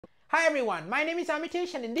Hi everyone, my name is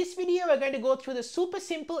Amitesh, and in this video we're going to go through the super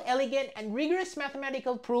simple, elegant and rigorous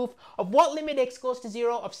mathematical proof of what limit x goes to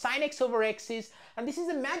 0 of sine x over x is, and this is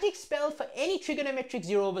a magic spell for any trigonometric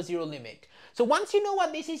 0 over 0 limit. So once you know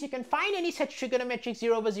what this is, you can find any such trigonometric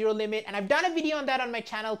 0 over 0 limit, and I've done a video on that on my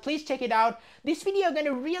channel. Please check it out. This video you're going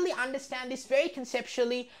to really understand this very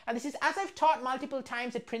conceptually, and this is as I've taught multiple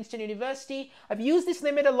times at Princeton University. I've used this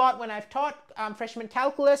limit a lot when I've taught freshman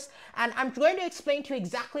calculus, and I'm going to explain to you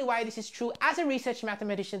exactly why this is true as a research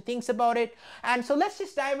mathematician thinks about it. And so let's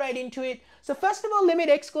just dive right into it. So first of all, limit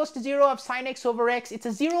x goes to 0 of sine x over x. It's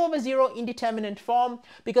a 0 over 0 indeterminate form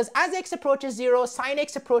because as x approaches 0, sine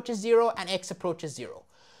x approaches 0 and x approaches 0.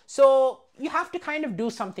 So you have to kind of do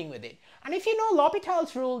something with it. And if you know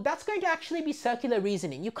L'Hopital's rule, that's going to actually be circular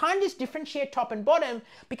reasoning. You can't just differentiate top and bottom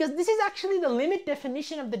because this is actually the limit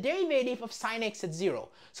definition of the derivative of sine x at 0.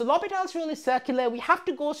 So L'Hopital's rule is circular. We have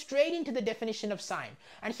to go straight into the definition of sine.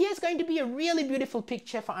 And here's going to be a really beautiful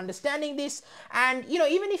picture for understanding this. And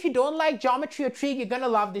even if you don't like geometry or trig, you're going to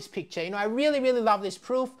love this picture. I really love this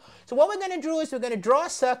proof. So what we're going to do is we're going to draw a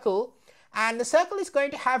circle, and the circle is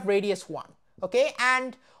going to have radius 1. Okay,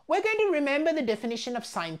 and we're going to remember the definition of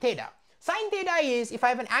sine theta. Sine theta is if I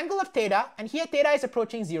have an angle of theta, and here theta is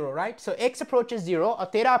approaching 0, right? So x approaches 0 or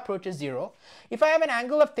theta approaches 0. If I have an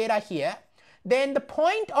angle of theta here, then the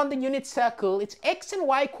point on the unit circle, its x and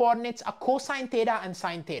y coordinates are cosine theta and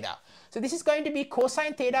sine theta. So this is going to be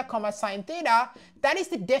cosine theta comma sine theta. That is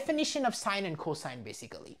the definition of sine and cosine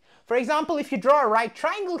basically. For example, if you draw a right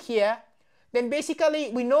triangle here, then basically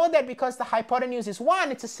we know that because the hypotenuse is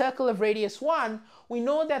 1, it's a circle of radius 1, we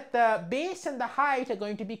know that the base and the height are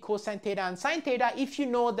going to be cosine theta and sine theta if you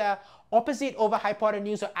know the opposite over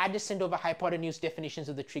hypotenuse or adjacent over hypotenuse definitions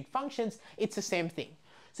of the trig functions. It's the same thing.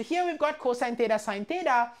 So here we've got cosine theta, sine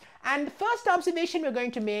theta, and the first observation we're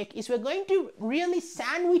going to make is we're going to really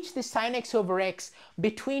sandwich the sine x over x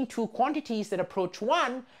between two quantities that approach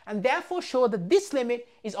 1 and therefore show that this limit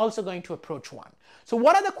is also going to approach 1. So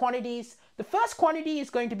what are the quantities? The first quantity is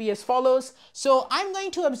going to be as follows. So I'm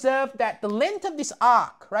going to observe that the length of this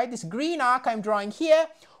arc, right, this green arc I'm drawing here,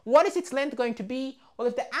 what is its length going to be? Well,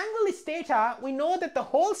 if the angle is theta, we know that the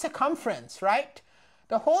whole circumference, right,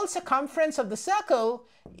 the whole circumference of the circle,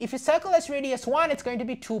 if a circle has radius 1, it's going to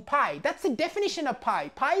be 2 pi. That's the definition of pi.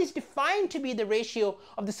 Pi is defined to be the ratio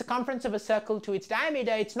of the circumference of a circle to its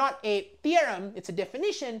diameter. It's not a theorem, it's a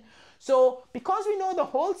definition. So because we know the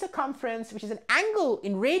whole circumference, which is an angle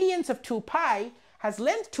in radians of 2 pi, has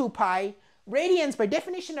length 2 pi, radians, by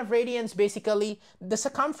definition of radians, basically the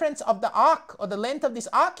circumference of the arc or the length of this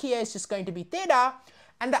arc here is just going to be theta.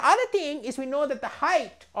 And the other thing is we know that the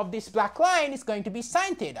height of this black line is going to be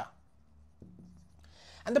sine theta.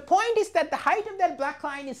 And the point is that the height of that black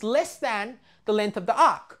line is less than the length of the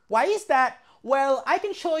arc. Why is that? Well, I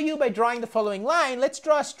can show you by drawing the following line. Let's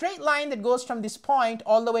draw a straight line that goes from this point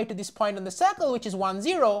all the way to this point on the circle, which is 1,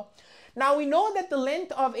 0. Now we know that the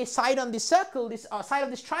length of a side on this circle, this side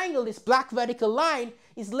of this triangle, this black vertical line,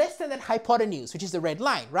 is less than that hypotenuse, which is the red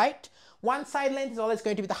line, right? One side length is always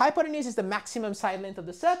going to be, the hypotenuse is the maximum side length of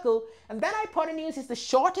the circle, and that hypotenuse is the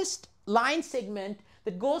shortest line segment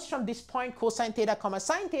that goes from this point cosine theta comma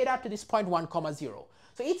sine theta to this point 1, 0.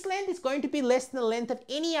 So its length is going to be less than the length of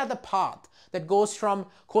any other path that goes from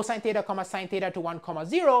cosine theta comma sine theta to 1,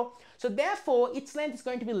 0. So therefore its length is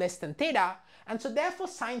going to be less than theta, and so therefore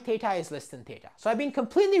sine theta is less than theta. So I've been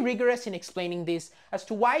completely rigorous in explaining this as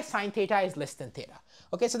to why sine theta is less than theta.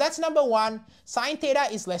 Okay, so that's number 1, sine theta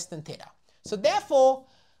is less than theta. So therefore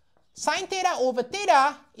sine theta over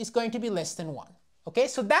theta is going to be less than 1. Okay,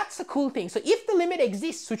 so that's the cool thing. So if the limit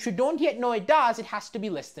exists, which we don't yet know it does, it has to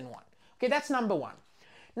be less than 1. Okay, that's number 1.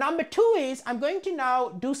 Number 2 is I'm going to now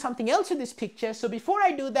do something else with this picture. So before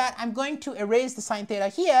I do that, I'm going to erase the sine theta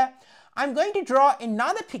here. I'm going to draw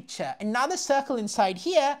another picture, another circle inside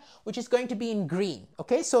here, which is going to be in green.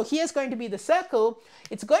 Okay, so here's going to be the circle.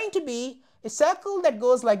 It's going to be a circle that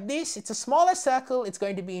goes like this. It's a smaller circle. It's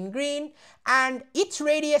going to be in green, and its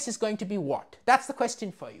radius is going to be what? That's the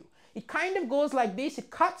question for you. It kind of goes like this. It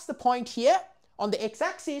cuts the point here on the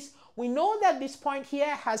x-axis. We know that this point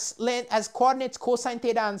here has coordinates cosine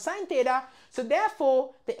theta and sine theta. So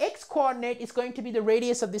therefore, the x coordinate is going to be the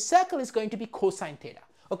radius of this circle is going to be cosine theta.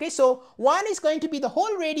 Okay, so 1 is going to be the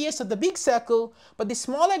whole radius of the big circle, but the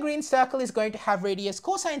smaller green circle is going to have radius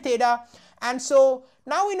cosine theta. And so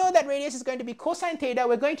now we know that radius is going to be cosine theta.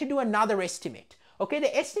 We're going to do another estimate. Okay,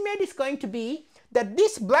 the estimate is going to be that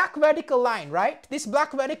this black vertical line, right, this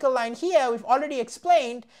black vertical line here, we've already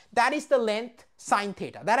explained, that is the length sine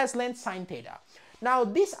theta. That has length sine theta. Now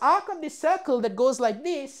this arc of this circle that goes like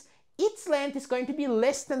this, its length is going to be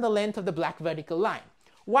less than the length of the black vertical line.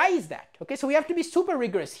 Why is that? Okay, so we have to be super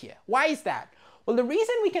rigorous here. Why is that? Well, the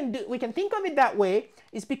reason we can think of it that way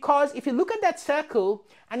is because if you look at that circle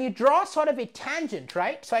and you draw sort of a tangent,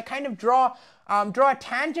 right? So I kind of draw a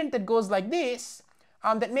tangent that goes like this,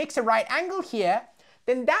 that makes a right angle here,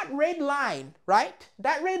 then that red line, right?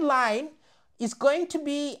 That red line is going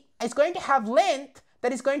to have length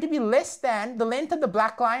that is going to be less than the length of the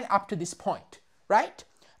black line up to this point, right?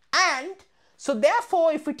 And so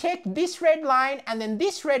therefore, if we take this red line and then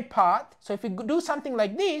this red path, so if we do something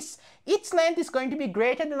like this, its length is going to be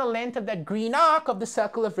greater than the length of that green arc of the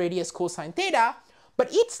circle of radius cosine theta, but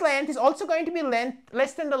its length is also going to be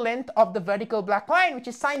less than the length of the vertical black line, which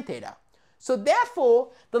is sine theta. So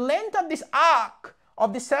therefore, the length of this arc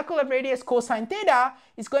of the circle of radius cosine theta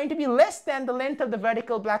is going to be less than the length of the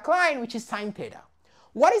vertical black line, which is sine theta.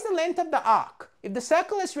 What is the length of the arc? If the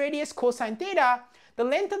circle is radius cosine theta, the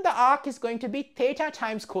length of the arc is going to be theta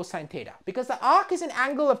times cosine theta, because the arc is an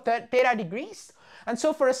angle of theta degrees. And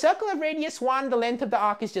so for a circle of radius 1, the length of the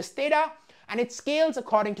arc is just theta, and it scales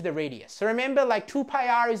according to the radius. So remember, like 2 pi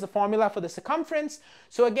r is the formula for the circumference.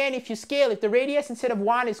 So again, if you scale, if the radius instead of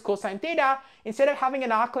 1 is cosine theta, instead of having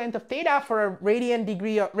an arc length of theta for a radian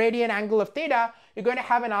degree or radian angle of theta, you're going to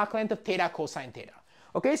have an arc length of theta cosine theta.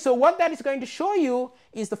 Okay, so what that is going to show you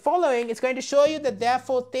is the following. It's going to show you that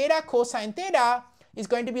therefore theta cosine theta is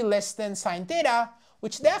going to be less than sine theta,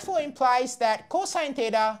 which therefore implies that cosine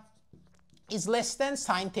theta is less than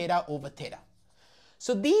sine theta over theta.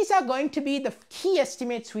 So these are going to be the key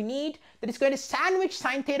estimates we need, that is going to sandwich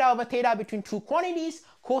sine theta over theta between two quantities,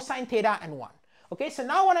 cosine theta and 1. Okay, so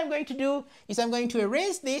now what I'm going to do is I'm going to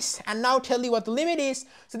erase this and now tell you what the limit is.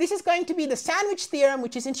 So this is going to be the sandwich theorem,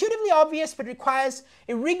 which is intuitively obvious but requires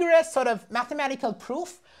a rigorous sort of mathematical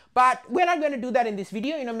proof. But we're not going to do that in this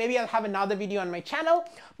video. You know, maybe I'll have another video on my channel.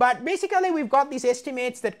 But basically, we've got these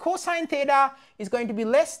estimates that cosine theta is going to be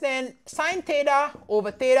less than sine theta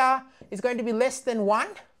over theta is going to be less than 1,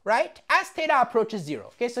 right? As theta approaches 0.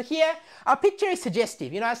 Okay, so here our picture is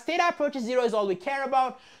suggestive. You know, as theta approaches 0 is all we care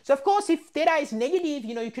about. So of course, if theta is negative,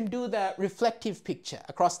 you know, you can do the reflective picture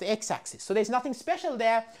across the x-axis. So there's nothing special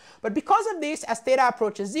there. But because of this, as theta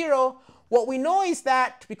approaches 0, what we know is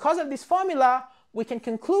that because of this formula, we can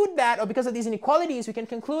conclude that, or because of these inequalities, we can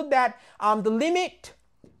conclude that the limit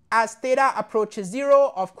as theta approaches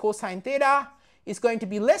 0 of cosine theta is going to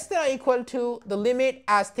be less than or equal to the limit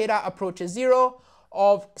as theta approaches 0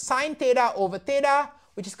 of sine theta over theta,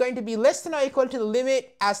 which is going to be less than or equal to the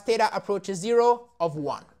limit as theta approaches 0 of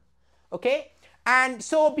 1. Okay? And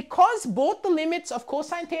so because both the limits of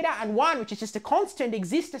cosine theta and 1, which is just a constant,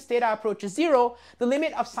 exist as theta approaches 0, the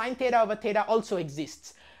limit of sine theta over theta also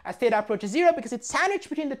exists as theta approaches 0, because it's sandwiched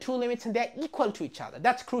between the two limits and they're equal to each other.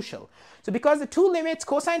 That's crucial. So because the two limits,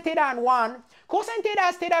 cosine theta and 1, cosine theta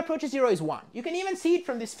as theta approaches 0 is 1. You can even see it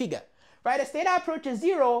from this figure, right? As theta approaches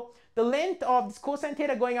 0, the length of this cosine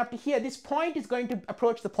theta going up to here, this point is going to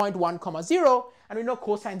approach the point 1, 0, and we know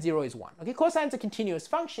cosine 0 is 1. Okay, cosine is a continuous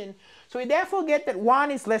function. So we therefore get that 1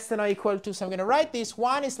 is less than or equal to, so I'm going to write this,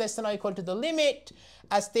 1 is less than or equal to the limit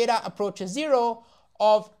as theta approaches 0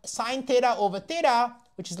 of sine theta over theta,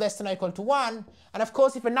 which is less than or equal to 1. And of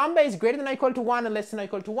course, if a number is greater than or equal to 1 and less than or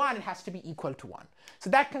equal to 1, it has to be equal to 1. So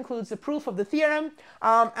that concludes the proof of the theorem.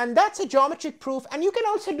 And that's a geometric proof. And you can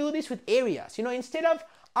also do this with areas. You know, instead of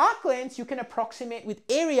arc lengths, you can approximate with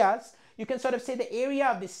areas. You can sort of say the area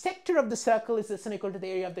of the sector of the circle is less than or equal to the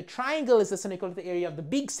area of the triangle is less than or equal to the area of the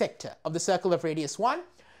big sector of the circle of radius 1.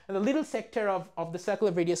 And the little sector of the circle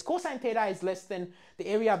of radius cosine theta is less than the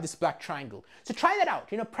area of this black triangle. So try that out,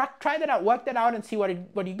 you know, try that out, work that out and see what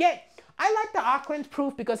you get. I like the arc length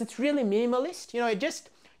proof because it's really minimalist. You know, it just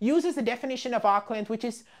uses the definition of arc length, which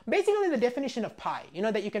is basically the definition of pi. You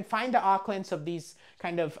know, that you can find the arc lengths of these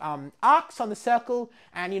kind of arcs on the circle,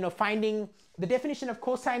 and, you know, finding the definition of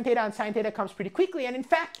cosine theta and sine theta comes pretty quickly. And in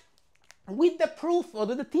fact, with the proof or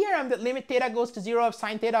with the theorem that limit theta goes to 0 of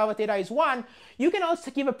sine theta over theta is 1, you can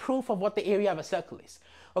also give a proof of what the area of a circle is.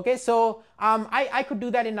 Okay, so I could do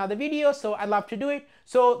that in another video, so I'd love to do it.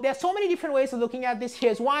 So there are so many different ways of looking at this.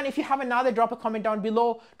 Here's one. If you have another, drop a comment down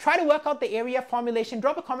below. Try to work out the area formulation.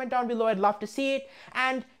 Drop a comment down below. I'd love to see it.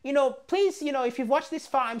 And, you know, please, you know, if you've watched this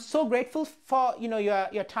far, I'm so grateful for, you know,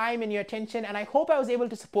 your time and your attention. And I hope I was able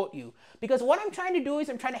to support you. Because what I'm trying to do is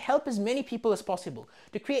I'm trying to help as many people as possible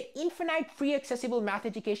to create infinite free accessible math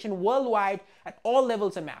education worldwide at all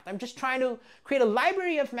levels of math. I'm just trying to create a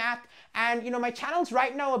library of math. And, you know, my channel's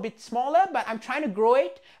right now a bit smaller, but I'm trying to grow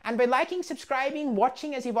it. And by liking, subscribing,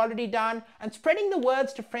 watching as you've already done, and spreading the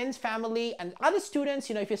words to friends, family, and other students,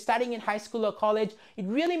 you know, if you're studying in high school or college, it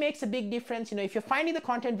really makes a big difference. You know, if you're finding the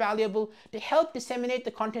content content valuable to help disseminate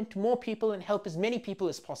the content to more people and help as many people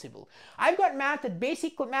as possible. I've got math at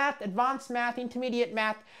basic math, advanced math, intermediate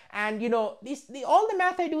math, and you know, all the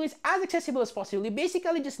math I do is as accessible as possible. You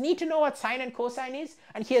basically just need to know what sine and cosine is,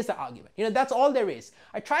 and here's the argument. You know, that's all there is.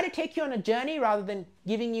 I try to take you on a journey rather than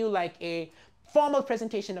giving you like a formal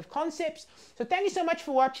presentation of concepts. So thank you so much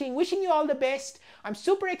for watching. Wishing you all the best. I'm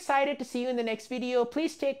super excited to see you in the next video.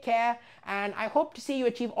 Please take care, and I hope to see you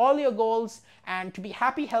achieve all your goals and to be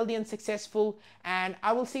happy, healthy, and successful. And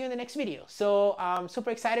I will see you in the next video. So I'm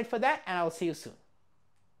super excited for that, and I'll see you soon.